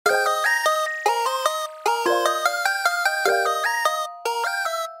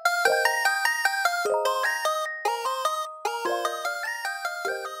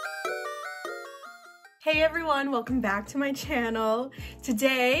Hey everyone, welcome back to my channel.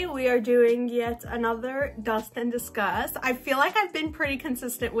 Today we are doing yet another Dust and Discuss. I feel like I've been pretty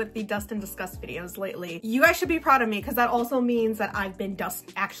consistent with the Dust and Discuss videos lately. You guys should be proud of me because that also means that I've been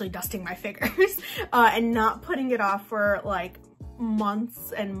actually dusting my figures and not putting it off for like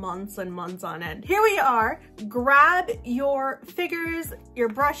months and months and months on end. Here we are. Grab your figures, your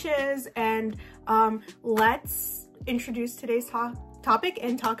brushes, and let's introduce today's topic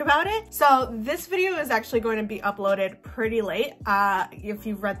and talk about it. So this video is actually going to be uploaded pretty late. If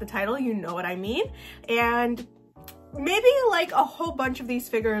you've read the title, you know what I mean. And maybe like a whole bunch of these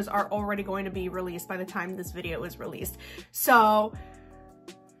figures are already going to be released by the time this video is released. So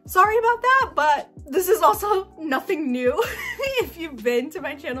sorry about that, but this is also nothing new. If you've been to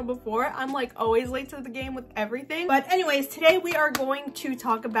my channel before, I'm like always late to the game with everything. But anyways, today we are going to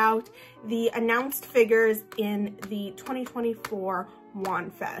talk about the announced figures in the 2024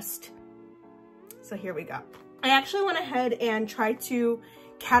 Wonfest. So here we go. I actually went ahead and tried to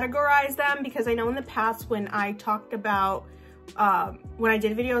categorize them because I know in the past when I talked about when I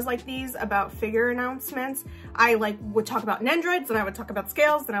did videos like these about figure announcements, I like would talk about Nendroids, and I would talk about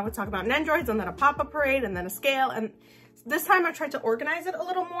scales, then I would talk about Nendroids, and then a pop-up parade, and then a scale. And this time I tried to organize it a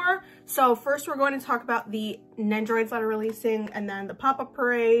little more. So first we're going to talk about the Nendroids that are releasing, and then the pop-up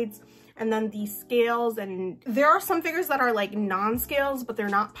parades, and then the scales. And there are some figures that are like non-scales, but they're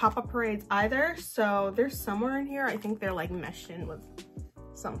not pop-up parades either. So they're somewhere in here. I think they're like meshed in with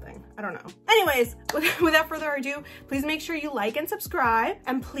something. I don't know. Anyways, without further ado, please make sure you like and subscribe,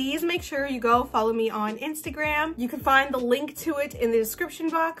 and please make sure you go follow me on Instagram. You can find the link to it in the description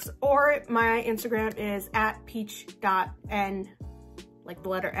box, or my Instagram is @peach.n, like the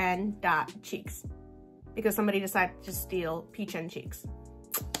letter N .cheeks, because somebody decided to steal Peach and Cheeks.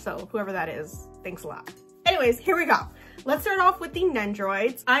 So whoever that is, thanks a lot. Anyways, here we go. Let's start off with the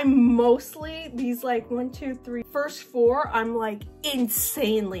Nendroids. I'm mostly these like first four I'm like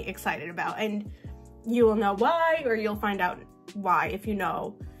insanely excited about, and you will know why, or you'll find out why if you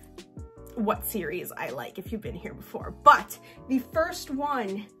know what series I like if you've been here before. But the first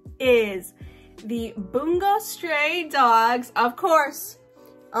one is the Bungo Stray Dogs, of course.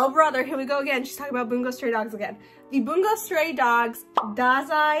 Oh brother, here we go again. She's talking about Bungo Stray Dogs again. The Bungo Stray Dogs,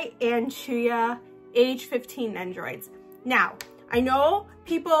 Dazai and Chuya age 15 Nendroids. Now, I know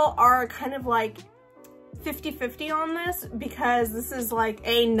people are kind of like 50-50 on this because this is like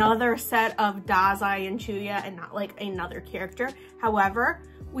another set of Dazai and Chuya and not like another character. However,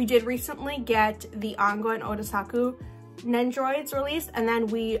 we did recently get the Ango and Odasaku Nendroids released, and then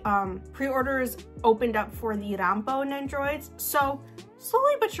we pre-orders opened up for the Rampo Nendroids. So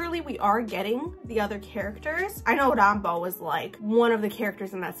slowly but surely we are getting the other characters. I know Rampo was like one of the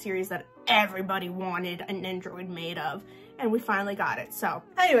characters in that series that everybody wanted a Nendroid made of, and we finally got it. So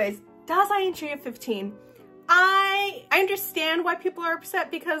anyways, Dazai and Chuya 15. I understand why people are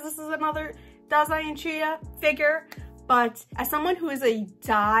upset because this is another Dazai and Chuya figure, but as someone who is a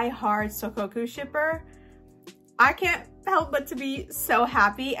die-hard Sokoku shipper, I can't help but to be so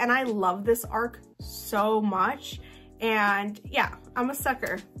happy, and I love this arc so much. And yeah, I'm a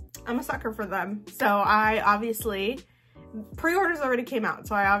sucker for them. So I obviously, pre-orders already came out,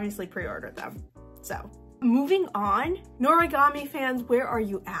 so I obviously pre-ordered them. So moving on, Noragami fans, where are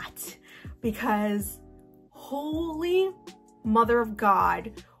you at? Because holy mother of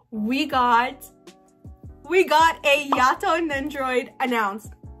God, we got a Yato Nendroid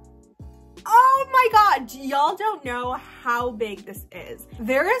announced. Oh my God, y'all don't know how big this is.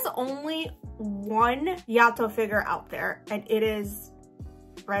 There is only one Yato figure out there, and it is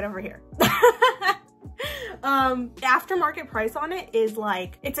right over here. Aftermarket price on it is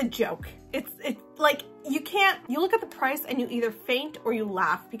like, it's a joke. It's like, you look at the price and you either faint or you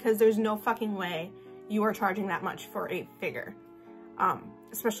laugh because there's no fucking way you are charging that much for a figure.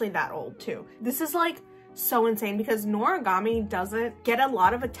 Especially that old too. This is like so insane because Noragami doesn't get a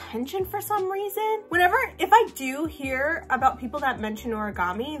lot of attention for some reason. If I do hear about people that mention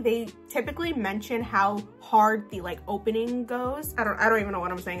Noragami, they typically mention how hard the like opening goes. I don't even know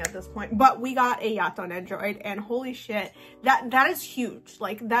what I'm saying at this point, but we got a Yato Nendroid, and holy shit, that is huge.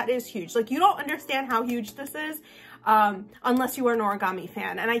 Like that is huge. Like you don't understand how huge this is unless you are an Noragami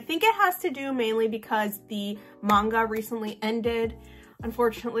fan. And I think it has to do mainly because the manga recently ended,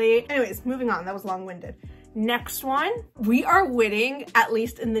 unfortunately. Anyways, moving on, that was long-winded. Next one, we are winning, at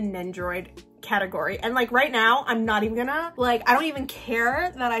least in the Nendroid category. And like right now, I'm not even gonna, like, I don't even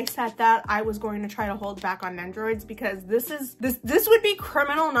care that I said that I was going to try to hold back on Nendroids, because this would be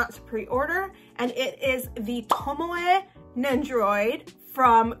criminal not to pre-order. And it is the Tomoe Nendroid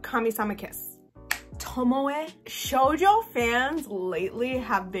from Kami-sama Kiss. Tomoe. Shoujo fans lately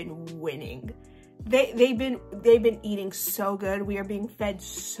have been winning. they've been eating so good. We are being fed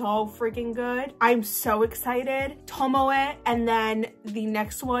so freaking good. I'm so excited. Tomoe, and then the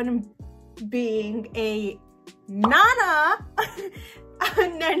next one being a Nana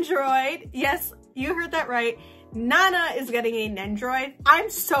Nendroid. Yes, you heard that right. Nana is getting a Nendroid. I'm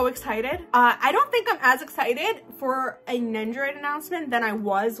so excited. I don't think I'm as excited for a Nendroid announcement than I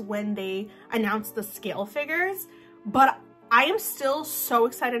was when they announced the scale figures, but I am still so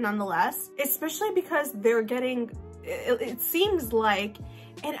excited nonetheless, especially because they're getting, it seems like,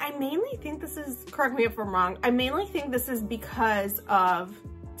 and I mainly think this is, correct me if I'm wrong, I mainly think this is because of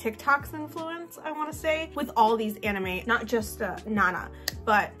TikTok's influence, I want to say, with all these anime, not just Nana,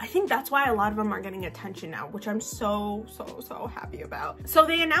 but I think that's why a lot of them are getting attention now, which I'm so happy about. So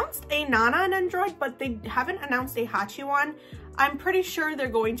they announced a Nana Nendroid, but they haven't announced a Hachi one. I'm pretty sure they're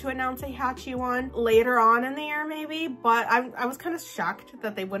going to announce a Hachi one later on in the year maybe, but I was kind of shocked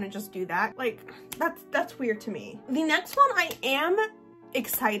that they wouldn't just do that. Like, that's weird to me. The next one I am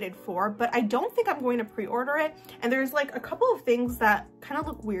excited for, but I don't think I'm going to pre-order it. And there's like a couple of things that kind of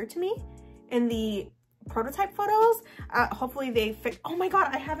look weird to me in the prototype photos. Hopefully they fix. Oh my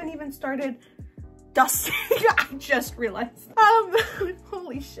god, I haven't even started dusting. I just realized.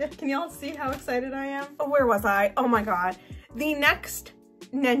 Holy shit. Can y'all see how excited I am? Oh, where was I? Oh my god. The next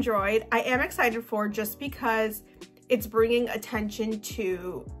Nendroid I am excited for just because it's bringing attention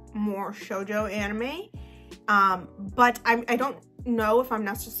to more shoujo anime. But I don't know if I'm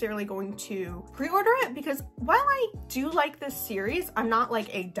necessarily going to pre-order it, because while I do like this series, I'm not like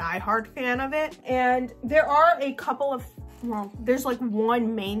a diehard fan of it. And there are a couple of, well, there's like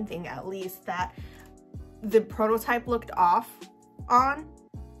one main thing at least that the prototype looked off on.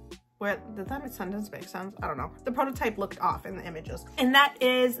 Where, did that sentence make sense? I don't know. The prototype looked off in the images. And that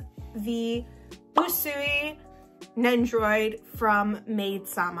is the Usui Nendroid from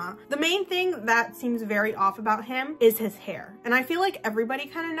Maid-sama. The main thing that seems very off about him is his hair. And I feel like everybody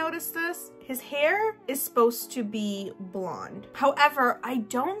kind of noticed this. His hair is supposed to be blonde. However, I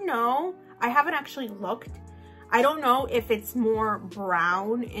don't know. I haven't actually looked. I don't know if it's more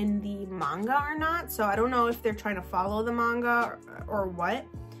brown in the manga or not. So I don't know if they're trying to follow the manga or what.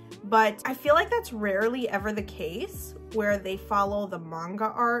 But I feel like that's rarely ever the case where they follow the manga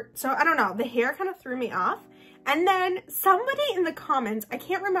art. So I don't know. The hair kind of threw me off. And then somebody in the comments, I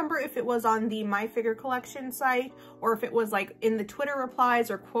can't remember if it was on the My Figure Collection site or if it was like in the Twitter replies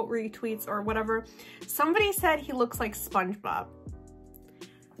or quote retweets or whatever, somebody said he looks like SpongeBob.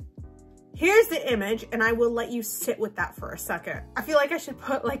 Here's the image, and I will let you sit with that for a second. I feel like I should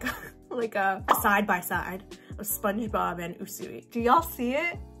put like a side-by-side of SpongeBob and Usui. Do y'all see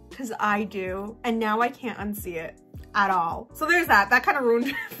it? Because I do, and now I can't unsee it at all. So there's that. That kind of ruined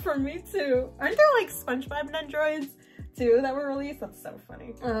it for me too. Aren't there like SpongeBob Nendroids too that were released? That's so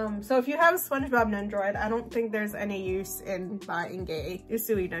funny. So if you have a SpongeBob Nendroid, I don't think there's any use in buying a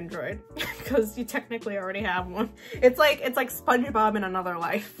Usui Nendroid because you technically already have one. It's like SpongeBob in another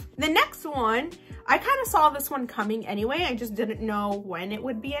life. The next one, I kind of saw this one coming anyway. I just didn't know when it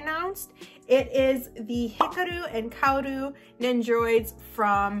would be announced. It is the Hikaru and Kaoru Nendroids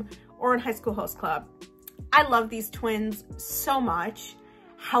from Ouran High School Host Club. I love these twins so much.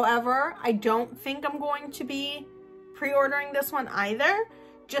 However, I don't think I'm going to be pre-ordering this one either,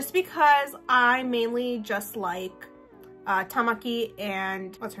 just because I mainly just like Tamaki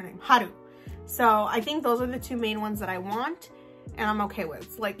and what's her name? Haru. So I think those are the two main ones that I want and I'm okay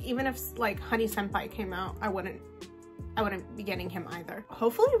with. Like, even if like Honey Senpai came out, I wouldn't be getting him either.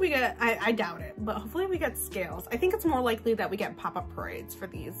 Hopefully we get, I doubt it, but hopefully we get scales. I think it's more likely that we get pop-up parades for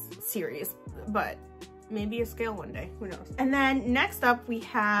these series, but maybe a scale one day, who knows. And then next up we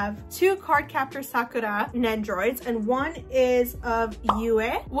have two Cardcaptor Sakura Nendroids, and one is of Yue,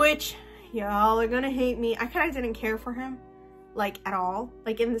 which y'all are gonna hate me. I kind of didn't care for him like at all,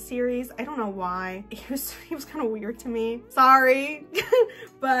 like in the series. I don't know why. He was kind of weird to me. Sorry.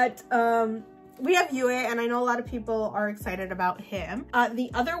 But we have Yue, and I know a lot of people are excited about him.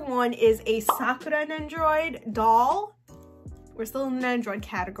 The other one is a Sakura Nendroid doll. We're still in the Nendroid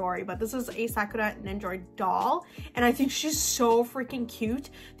category, but this is a Sakura Nendroid doll, and I think she's so freaking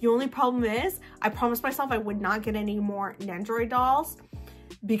cute. The only problem is, I promised myself I would not get any more Nendroid dolls,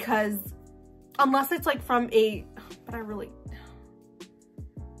 because unless it's like from a, but I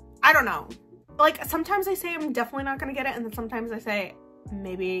don't know. Like, sometimes I say I'm definitely not gonna get it, and then sometimes I say,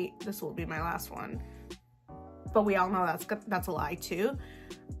 maybe this will be my last one. But we all know that's a lie too.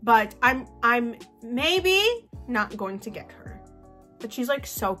 But I'm maybe not going to get her. But she's like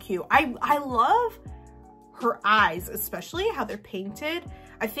so cute. I love her eyes, especially how they're painted.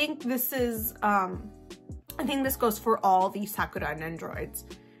 I think this is I think this goes for all the Sakura Nendroids.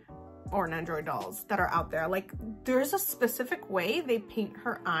 or Nendroid dolls that are out there. Like, there's a specific way they paint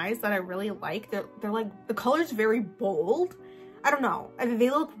her eyes that I really like. They're like, the color's very bold. I don't know. I mean, they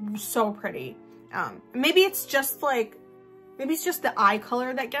look so pretty. Maybe it's just like, maybe it's just the eye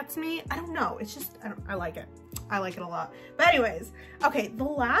color that gets me. I don't know. It's just, I like it. I like it a lot. But anyways, okay, the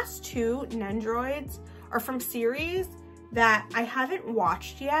last two Nendroids are from series that I haven't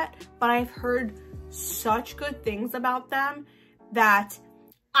watched yet, but I've heard such good things about them that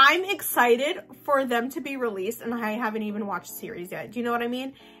I'm excited for them to be released, and I haven't even watched the series yet. Do you know what I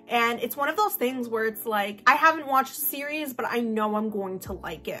mean? And it's one of those things where it's like, I haven't watched the series, but I know I'm going to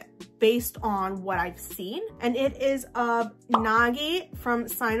like it based on what I've seen. And it is of Nagi from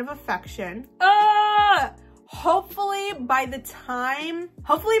Sign of Affection. Hopefully by the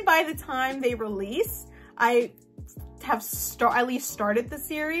time they release, I have at least started the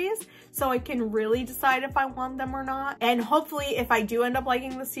series, so I can really decide if I want them or not. And hopefully if I do end up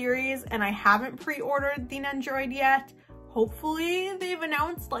liking the series and I haven't pre-ordered the Nendroid yet, hopefully they've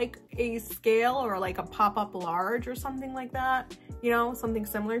announced like a scale or like a pop-up large or something like that. You know, something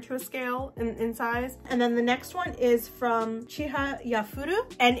similar to a scale in size. And then the next one is from Chiha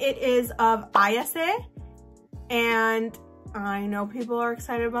Yafuru, and it is of Ayase. And I know people are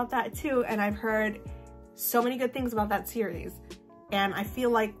excited about that too, and I've heard so many good things about that series. And I feel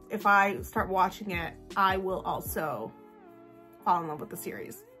like if I start watching it, I will also fall in love with the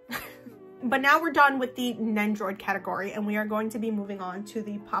series. But now we're done with the Nendroid category, and we are going to be moving on to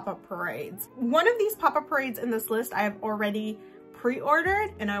the pop-up parades. One of these pop-up parades in this list I have already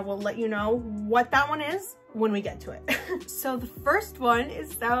pre-ordered, and I will let you know what that one is when we get to it. So the first one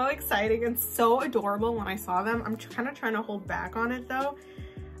is so exciting and so adorable when I saw them. I'm kind of trying to hold back on it though.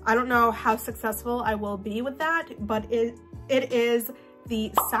 I don't know how successful I will be with that, but it is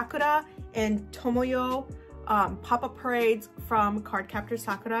the Sakura and Tomoyo pop-up parades from Cardcaptor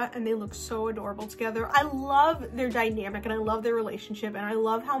Sakura, and they look so adorable together. I love their dynamic and I love their relationship, and I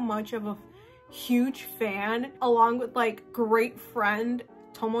love how much of a huge fan, along with like great friend,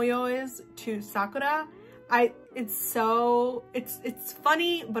 Tomoyo is to Sakura. It's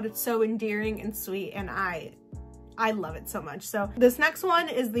funny, but it's so endearing and sweet, and I love it so much. So this next one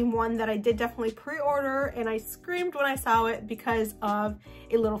is the one that I did definitely pre-order, and I screamed when I saw it because of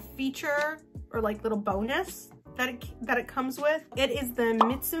a little feature or like little bonus that it comes with. It is the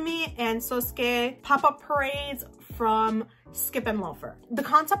Mitsumi and Sosuke pop-up parades from Skip and Loafer. The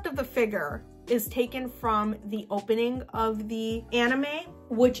concept of the figure is taken from the opening of the anime,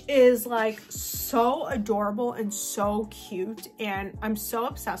 which is like so adorable and so cute, and I'm so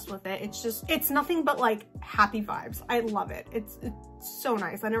obsessed with it. It's nothing but like happy vibes. I love it. It's so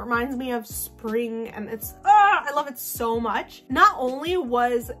nice, and it reminds me of spring, and I love it so much. Not only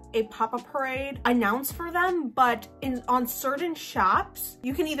was a pop-up parade announced for them, but on certain shops,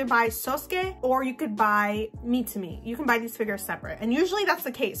 you can either buy Sosuke or you could buy Mitsumi. You can buy these figures separate, and usually that's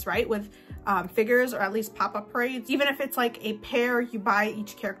the case, right? With figures, or at least pop-up parades. Even if it's like a pair, you buy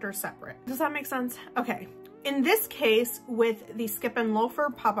each character separate. Does that make sense? Okay. In this case, with the Skip and Loafer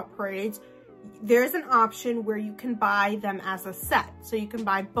pop-up parades, there's an option where you can buy them as a set. So you can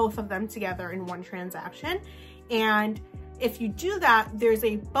buy both of them together in one transaction. And if you do that, there's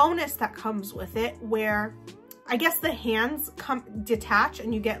a bonus that comes with it where I guess the hands detach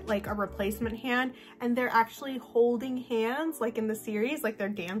and you get like a replacement hand, and they're actually holding hands like in the series, like they're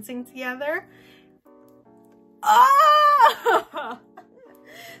dancing together. Ah!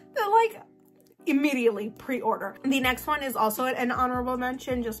 They're like immediately pre-order. The next one is also an honorable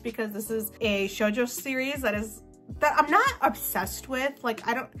mention, just because this is a shoujo series that I'm not obsessed with. Like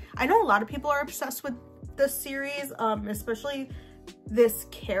I know a lot of people are obsessed with this series, especially this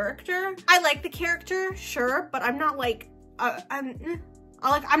character. I like the character, sure, but I'm not like I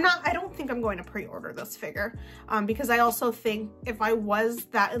don't think I'm going to pre-order this figure, because I also think if I was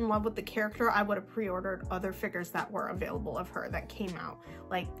that in love with the character, I would have pre-ordered other figures that were available of her that came out,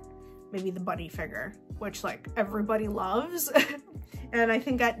 like maybe the bunny figure, which like everybody loves. And I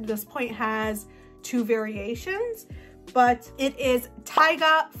think at this point has 2 variations, but it is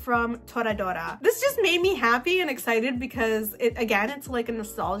Taiga from Toradora. This just made me happy and excited because it's like a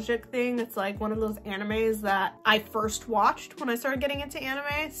nostalgic thing. It's like one of those animes that I first watched when I started getting into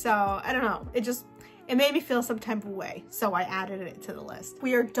anime. So I don't know, it made me feel some type of way, so I added it to the list.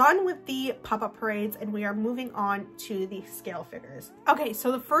 We are done with the pop-up parades, and we are moving on to the scale figures. Okay,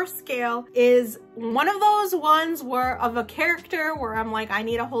 so the first scale is one of those ones of a character where I'm like, I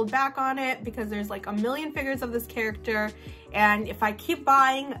need to hold back on it because there's like a million figures of this character, and if I keep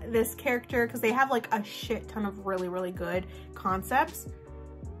buying this character, because they have like a shit ton of really, really good concepts.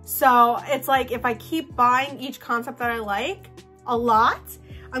 So it's like, if I keep buying each concept that I like a lot,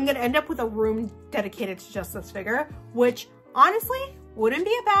 I'm gonna end up with a room dedicated to just this figure, which honestly wouldn't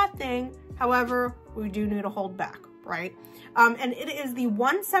be a bad thing. However, we do need to hold back, right? And it is the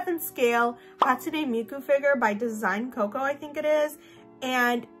 1/7 scale Hatsune Miku figure by Design Coco, I think it is.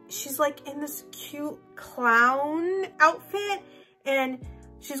 And she's like in this cute clown outfit, and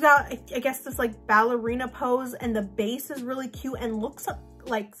she's got, I guess, this like ballerina pose, and the base is really cute and looks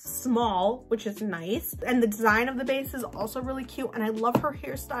like small, which is nice. And the design of the base is also really cute, and I love her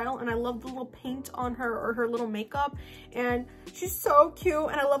hairstyle, and I love the little paint on her, or her little makeup, and she's so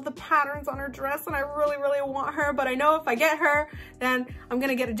cute, and I love the patterns on her dress, and I really, really want her. But I know if I get her, then I'm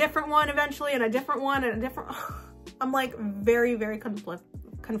gonna get a different one eventually, and a different one, and a different I'm like very, very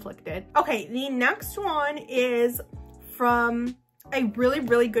conflicted. Okay, the next one is from a really,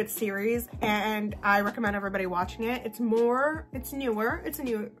 really good series, and I recommend everybody watching it. It's newer. It's a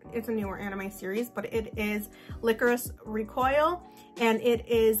newer anime series, but it is Licorice Recoil, and it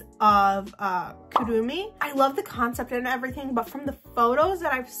is of Kurumi. I love the concept and everything, but from the photos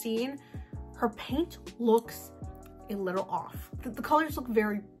that I've seen, her paint looks a little off. The colors look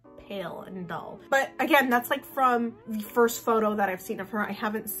very pale and dull. But again, that's like from the first photo that I've seen of her. I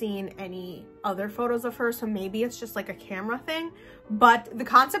haven't seen any other photos of her, so maybe it's just like a camera thing. But the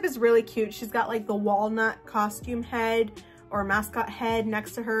concept is really cute. She's got like the walnut costume head or mascot head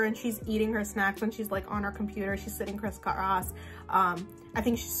next to her, and she's eating her snacks, and she's like on her computer. She's sitting crisscross. I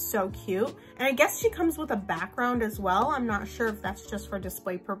think she's so cute. And I guess she comes with a background as well. I'm not sure if that's just for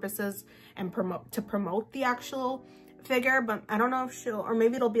display purposes and to promote the actual figure, but I don't know if she'll, or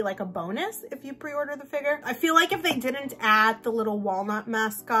maybe it'll be like a bonus if you pre-order the figure. I feel like if they didn't add the little walnut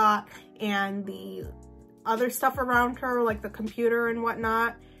mascot and the other stuff around her, like the computer and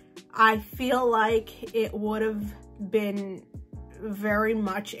whatnot, I feel like it would have been very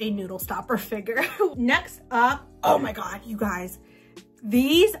much a noodle stopper figure. Next up, oh my god, you guys,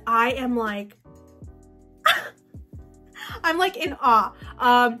 these I am like I'm like in awe.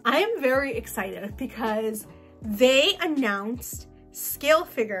 I am very excited because they announced scale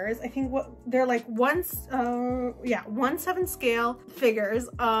figures. I think what they're like 1/7 scale figures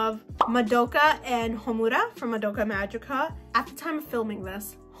of Madoka and Homura from Madoka Magica. At the time of filming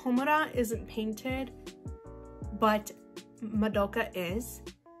this, Homura isn't painted, but Madoka is.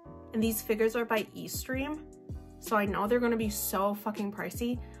 And these figures are by Eastream, so I know they're gonna be so fucking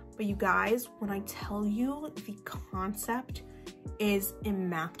pricey. But you guys, when I tell you the concept is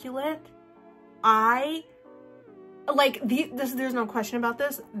immaculate, there's no question about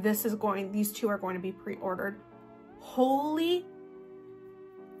this. These two are going to be pre-ordered. Holy,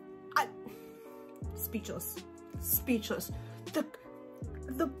 speechless.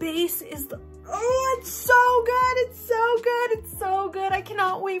 The base is it's so good. It's so good. I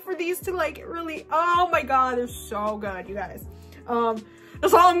cannot wait for these to like really, oh my god, they're so good, you guys.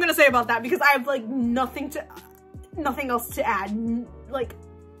 That's all I'm gonna say about that, because I have like nothing else to add. Like,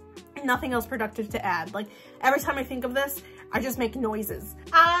 nothing else productive to add. Like, every time I think of this, I just make noises.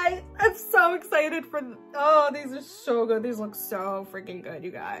 I am so excited for, oh, these are so good. These look so freaking good,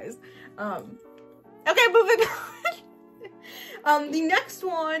 you guys. Okay, moving on. The next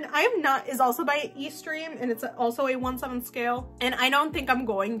one is also by Eastream, and it's also a 1/7 scale. And I don't think I'm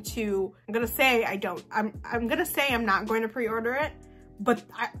going to, I'm gonna say I'm not going to pre-order it, but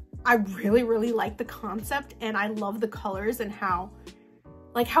I really, really like the concept, and I love the colors and how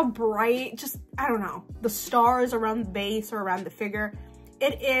bright, just, I don't know, the stars around the base or around the figure.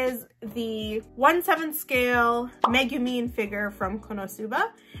 It is the 1/7 scale Megumin figure from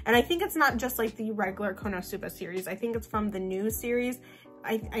Konosuba. And I think it's not just like the regular Konosuba series. I think it's from the new series.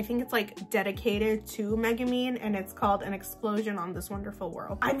 I think it's like dedicated to Megumin, and it's called An Explosion on This Wonderful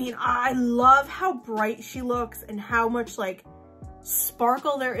World. I mean, I love how bright she looks and how much like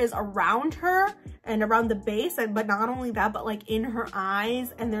sparkle there is around her and around the base, but not only that, but like in her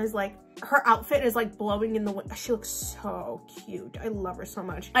eyes, and there's like, her outfit is like blowing in the wind. She looks so cute. I love her so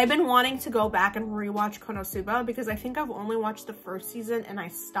much. I've been wanting to go back and rewatch Konosuba because I think I've only watched the first season and I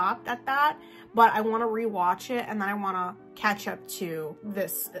stopped at that, but I want to rewatch it, and then I want to catch up to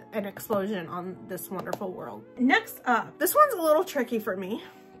this, An Explosion on This Wonderful World. Next up, this one's a little tricky for me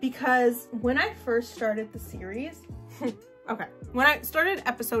because when I first started the series, okay, when I started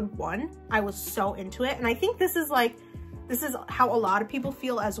episode 1, I was so into it, and I think this is how a lot of people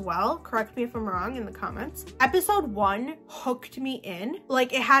feel as well. Correct me if I'm wrong in the comments. Episode 1 hooked me in.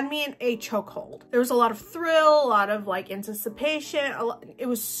 Like, it had me in a chokehold. There was a lot of thrill, a lot of like anticipation. It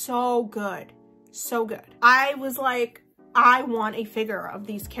was so good. So good. I was like, I want a figure of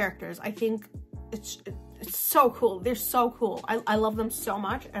these characters. I think it's so cool. They're so cool. I love them so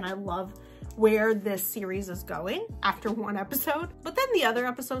much, and I love where this series is going after one episode. But then the other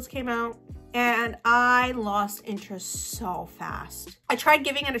episodes came out and I lost interest so fast. I tried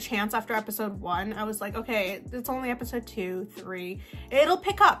giving it a chance after episode 1. I was like, okay, it's only episode 2, 3. It'll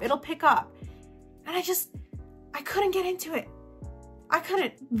pick up, it'll pick up. And I couldn't get into it. I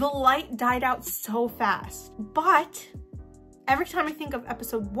couldn't. The light died out so fast. But every time I think of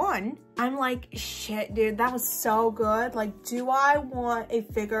episode 1, I'm like, shit, dude, that was so good. Like, do I want a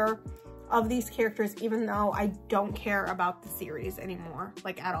figure of these characters even though I don't care about the series anymore,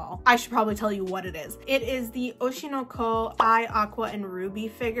 like at all? I should probably tell you what it is. It is the Oshinoko Ai, Aqua, and Ruby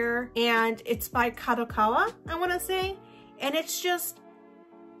figure, and it's by Kadokawa, I want to say. And it's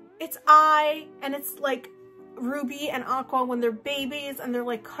Ai, and it's like Ruby and Aqua when they're babies and they're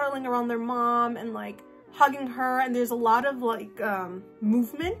like cuddling around their mom and like hugging her, and there's a lot of like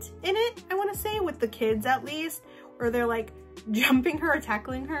movement in it, I want to say, with the kids at least, where they're like jumping her or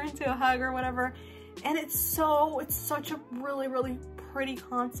tackling her into a hug or whatever. And it's such a really, really pretty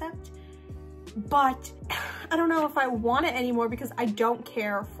concept, but I don't know if I want it anymore because I don't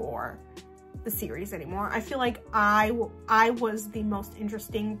care for the series anymore. I feel like I was the most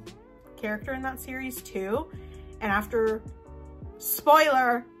interesting character in that series too, and after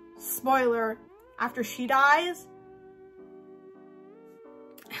spoiler, after she dies,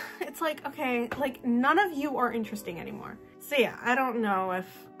 it's like, okay, like none of you are interesting anymore. So yeah, I don't know if,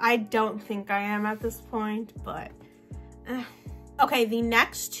 I don't think I am at this point, but okay, the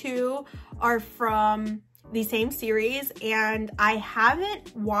next 2 are from the same series, and I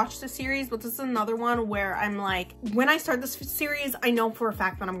haven't watched the series, but this is another one where I'm like, when I start this series, I know for a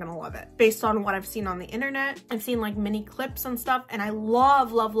fact that I'm gonna love it based on what I've seen on the internet. I've seen like mini clips and stuff, and I love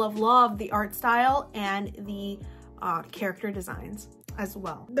the art style and the character designs as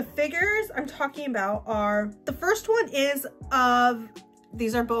well. The figures I'm talking about are, the first one is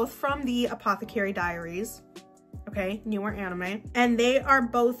these are both from the Apothecary Diaries, okay, newer anime, and they are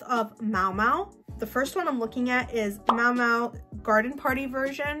both of Mao Mao. The first one I'm looking at is Mao Mao Garden Party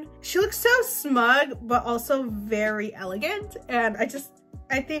version. She looks so smug, but also very elegant. And I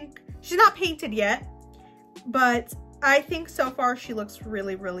think she's not painted yet, but I think so far she looks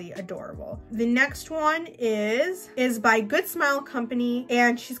really, really adorable. The next one is by Good Smile Company,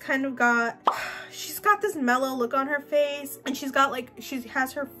 and she's got this mellow look on her face, and she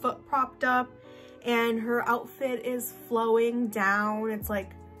has her foot propped up, and her outfit is flowing down. It's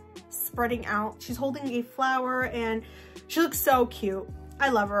like spreading out. She's holding a flower and she looks so cute. I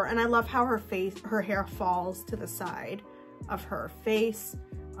love her, and I love how her hair falls to the side of her face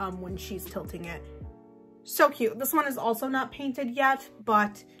when she's tilting it. So cute. This one is also not painted yet,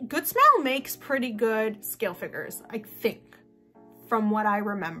 but Good Smile makes pretty good scale figures, I think, from what I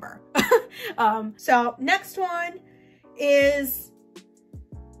remember. So next one is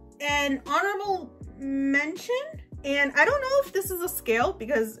an honorable mention, and I don't know if this is a scale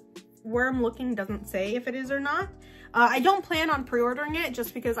because where I'm looking doesn't say if it is or not. I don't plan on pre-ordering it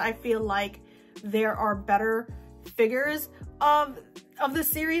just because I feel like there are better figures of the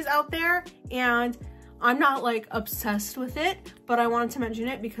series out there, and I'm not like obsessed with it, but I wanted to mention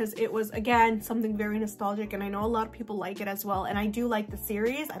it because it was, again, something very nostalgic, and I know a lot of people like it as well, and I do like the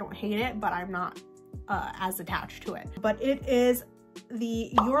series. I don't hate it, but I'm not as attached to it. But it is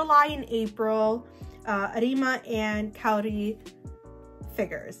the Your Lie in April Arima and Kaori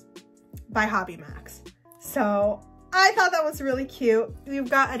figures by Hobby Max. So I thought that was really cute. We've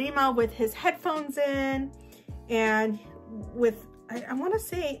got Arima with his headphones in, and with, I want to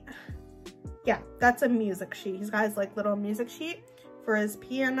say, yeah, that's a music sheet. He's got his like little music sheet for his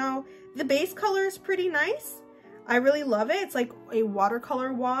piano. The base color is pretty nice. I really love it. It's like a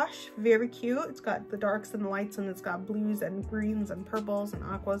watercolor wash, very cute. It's got the darks and the lights, and it's got blues and greens and purples and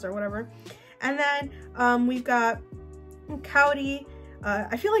aquas or whatever. And then we've got Kaori.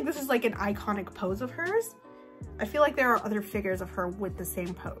 I feel like this is like an iconic pose of hers. I feel like there are other figures of her with the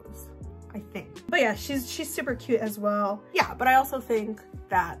same pose, I think. But yeah, she's super cute as well. Yeah, but I also think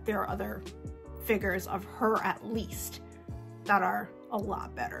that there are other figures of her at least that are a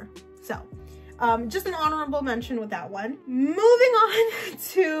lot better. So just an honorable mention with that one. Moving on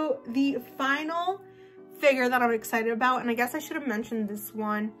to the final figure that I'm excited about, and I guess I should have mentioned this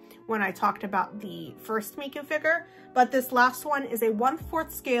one when I talked about the first Miku figure, but this last one is a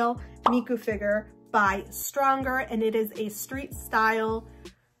 1/4 scale Miku figure by Stronger, and it is a street style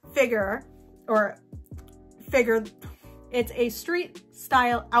figure, or figure, it's a street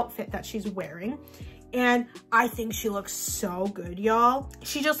style outfit that she's wearing, and I think she looks so good, y'all.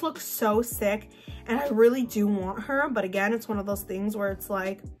 She just looks so sick, and I really do want her, but again, it's one of those things where it's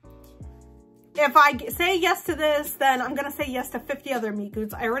like, if I say yes to this, then I'm gonna say yes to 50 other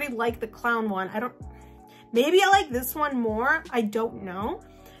Miku's. I already like the clown one. Maybe I like this one more. I don't know.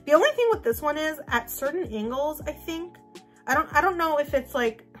 The only thing with this one is at certain angles, I think, I don't know if it's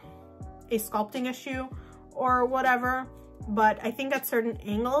like a sculpting issue or whatever, but I think at certain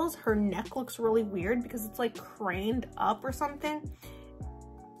angles, her neck looks really weird because it's like craned up or something.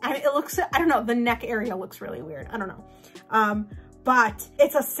 And it looks, I don't know, the neck area looks really weird. I don't know. But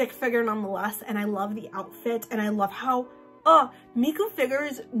it's a sick figure nonetheless. And I love the outfit. And I love how, Miku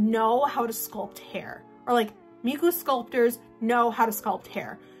figures know how to sculpt hair. Or like, Miku sculptors know how to sculpt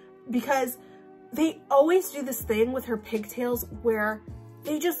hair. Because they always do this thing with her pigtails where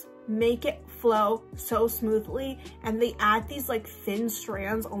they just make it flow so smoothly, and they add these like thin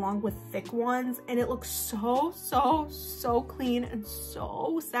strands along with thick ones, and it looks so clean and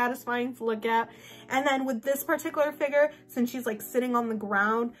so satisfying to look at. And then with this particular figure, since she's like sitting on the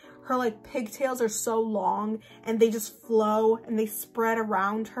ground, her like pigtails are so long and they just flow and they spread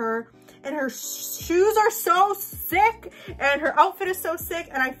around her, and her shoes are so sick and her outfit is so sick.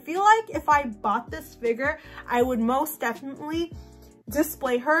 And I feel like if I bought this figure, I would most definitely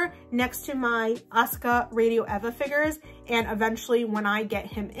display her next to my Asuka Radio Eva figures, and eventually when I get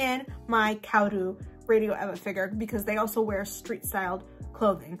him in, my Kaoru Radio Eva figure, because they also wear street styled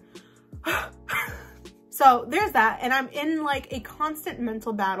clothing. So there's that, and I'm in like a constant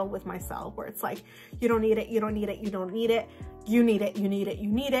mental battle with myself where it's like, you don't need it, you don't need it, you don't need it, you need it, you need it, you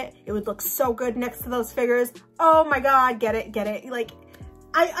need it. It would look so good next to those figures. Oh my god, get it, get it. Like,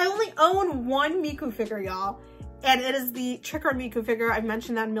 I only own one Miku figure, y'all. And it is the Tricker Miku figure. I've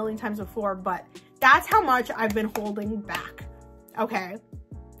mentioned that a million times before, but that's how much I've been holding back, okay?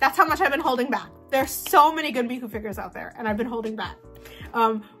 That's how much I've been holding back. There's so many good Miku figures out there, and I've been holding back.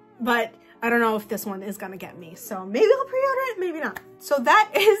 But I don't know if this one is gonna get me, so maybe I'll pre-order it, maybe not. So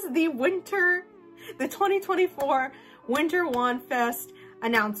that is the 2024 Winter Wonfest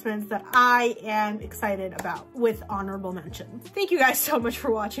announcements that I am excited about, with honorable mentions. Thank you guys so much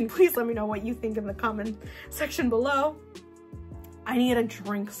for watching. Please let me know what you think in the comment section below. I need to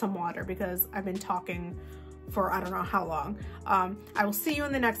drink some water because I've been talking for I don't know how long. I will see you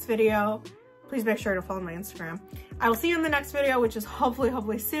in the next video. Please make sure to follow my Instagram. I will see you in the next video, which is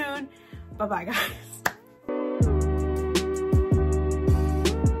hopefully soon. Bye-bye, guys.